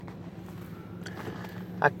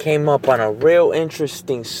I came up on a real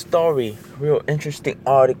interesting story, real interesting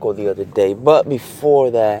article the other day. But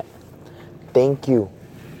before that, thank you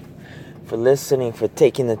for listening, for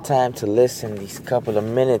taking the time to listen these couple of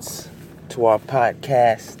minutes to our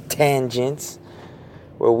podcast, Tangents,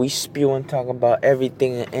 where we spew and talk about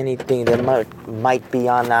everything and anything that might be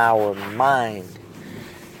on our mind.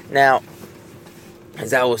 Now,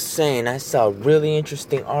 as I was saying, I saw a really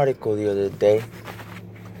interesting article the other day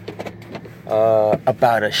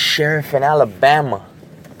about a sheriff in Alabama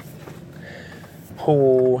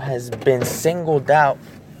who has been singled out.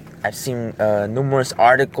 I've seen numerous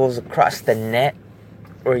articles across the net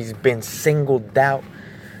where he's been singled out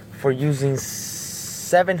for using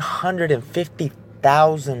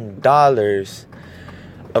 $750,000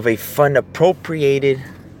 of a fund appropriated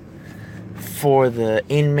for the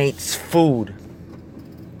inmates' food.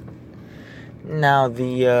 Now,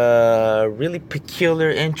 the really peculiar,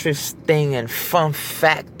 interesting, and fun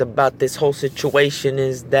fact about this whole situation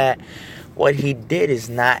is that what he did is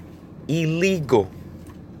not illegal.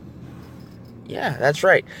 Yeah, that's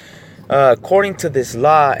right. According to this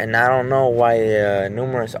law, and I don't know why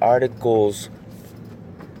numerous articles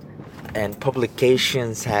and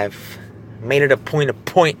publications have made it a point to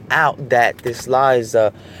point out that this law is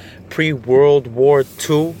pre-World War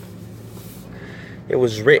II. It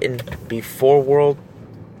was written before World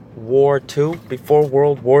War II,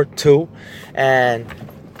 and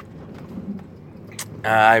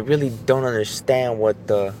I really don't understand what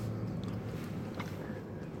the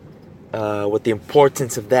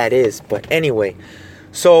importance of that is. But anyway,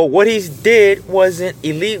 so what he did wasn't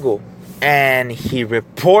illegal, and he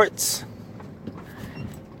reports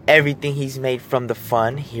everything he's made from the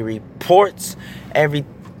fund. He reports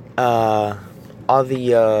all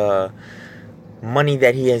the money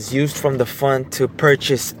that he has used from the fund to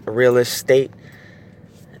purchase real estate.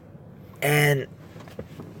 And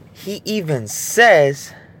he even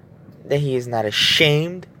says that he is not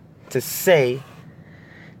ashamed to say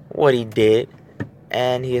what he did,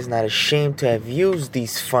 and he is not ashamed to have used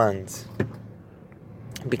these funds,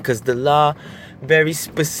 because the law very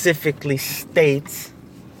specifically states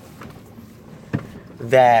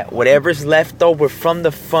that whatever's left over from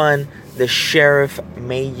the fund, the sheriff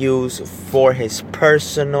may use for his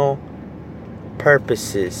personal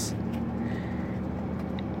purposes.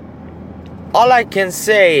 All I can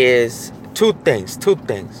say is two things.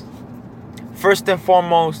 First and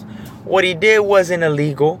foremost, what he did wasn't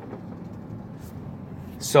illegal.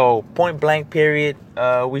 So, point blank, period.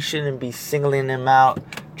 We shouldn't be singling him out,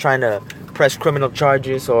 trying to press criminal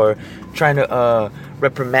charges, or trying to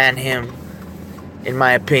reprimand him, in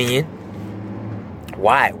my opinion.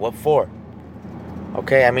 Why? What for?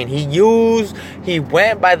 Okay, I mean, he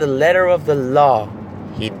went by the letter of the law.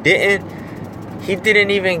 He didn't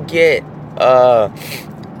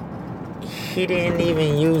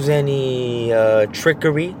even use any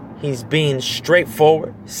trickery. He's being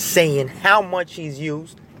straightforward, saying how much he's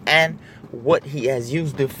used and what he has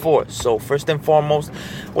used it for. So first and foremost,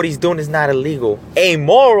 what he's doing is not illegal.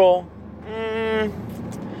 Amoral?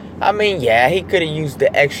 I mean, yeah, he could have used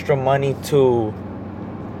the extra money to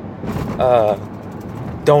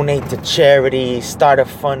donate to charity, start a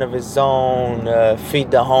fund of his own,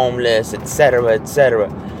 feed the homeless, etc., etc.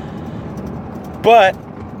 But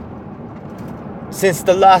since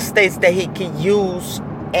the law states that he can use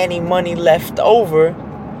any money left over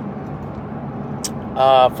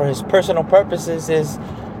for his personal purposes,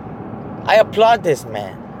 I applaud this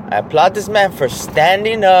man. I applaud this man for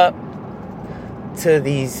standing up to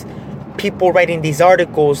these people writing these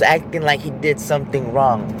articles acting like he did something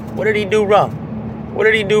wrong. What did he do wrong?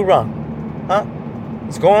 Huh?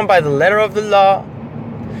 He's going by the letter of the law.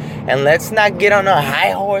 And let's not get on a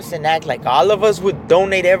high horse and act like all of us would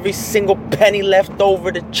donate every single penny left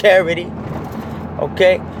over to charity.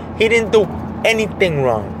 Okay? He didn't do anything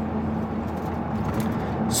wrong.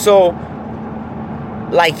 So,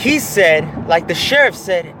 like he said, like the sheriff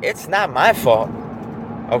said, it's not my fault.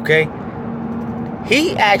 Okay?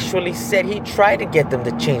 He actually said he tried to get them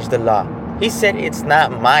to change the law. He said it's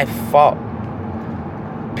not my fault.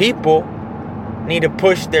 People need to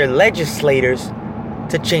push their legislators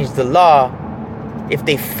to change the law if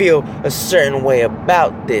they feel a certain way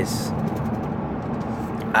about this.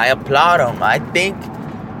 I applaud him. I think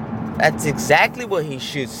that's exactly what he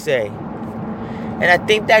should say. And I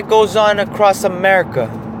think that goes on across America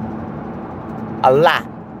a lot.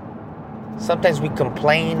 Sometimes we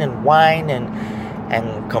complain and whine and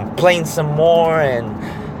complain some more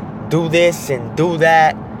and do this and do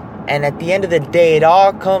that. And at the end of the day, it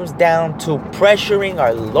all comes down to pressuring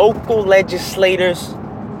our local legislators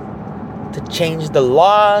to change the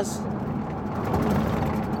laws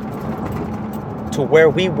to where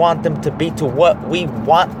we want them to be, to what we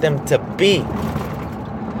want them to be.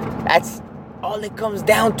 That's all it comes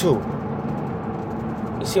down to.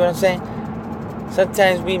 You see what I'm saying?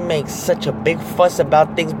 Sometimes we make such a big fuss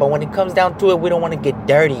about things, but when it comes down to it, we don't want to get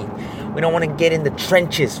dirty. We don't want to get in the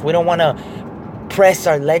trenches. We don't want to press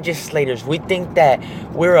our legislators. We think that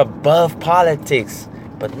we're above politics.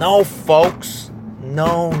 But no, folks.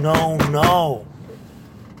 No.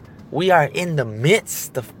 We are in the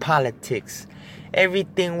midst of politics.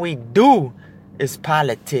 Everything we do is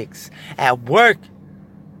politics. At work,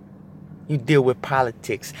 you deal with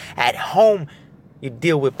politics. At home, you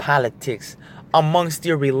deal with politics. Amongst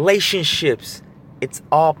your relationships, it's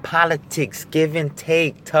all politics, give and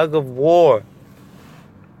take, tug of war.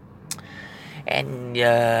 And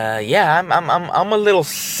I'm a little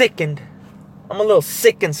sickened. I'm a little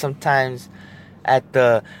sickened sometimes at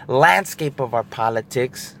the landscape of our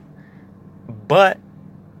politics. But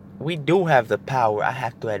we do have the power. I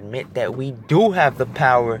have to admit that we do have the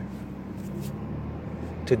power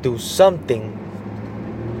to do something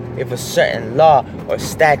if a certain law or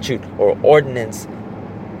statute or ordinance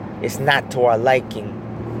is not to our liking.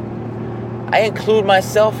 I include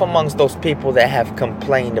myself amongst those people that have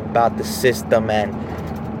complained about the system and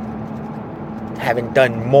haven't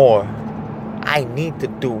done more. I need to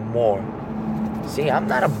do more. See, I'm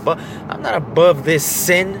not above this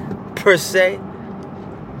sin per se,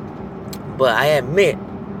 but I admit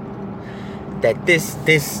that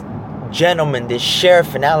this gentleman, this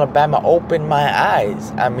sheriff in Alabama, opened my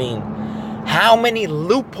eyes. I mean, how many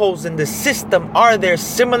loopholes in the system are there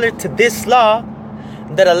similar to this law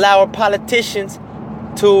that allow our politicians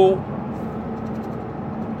to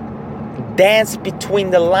dance between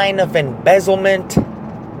the line of embezzlement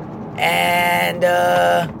and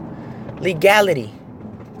legality?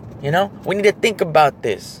 You know, we need to think about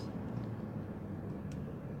this.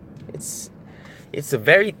 It's a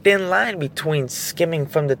very thin line between skimming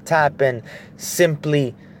from the top and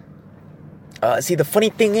simply... see, the funny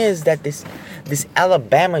thing is that this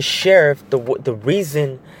Alabama sheriff, the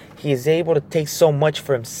reason he is able to take so much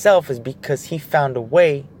for himself is because he found a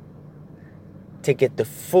way to get the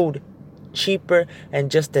food cheaper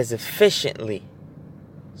and just as efficiently.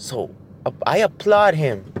 So, I applaud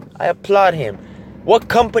him. What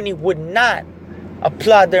company would not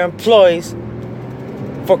applaud their employees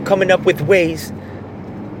for coming up with ways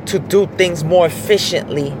to do things more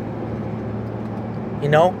efficiently, you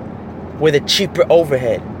know, with a cheaper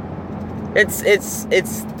overhead? It's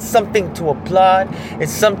something to applaud.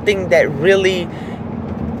 It's something that really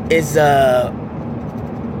is a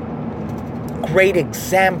great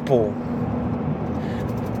example,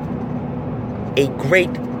 a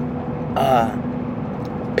great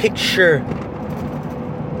picture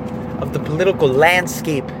of the political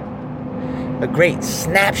landscape, a great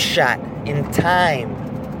snapshot in time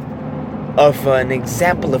of an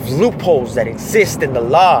example of loopholes that exist in the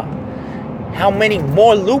law. How many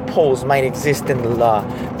more loopholes might exist in the law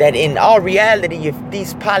that in all reality, if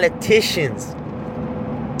these politicians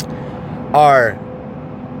are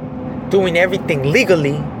doing everything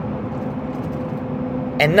legally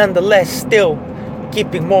and nonetheless still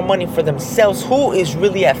keeping more money for themselves, who is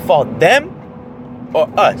really at fault, them or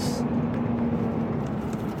us?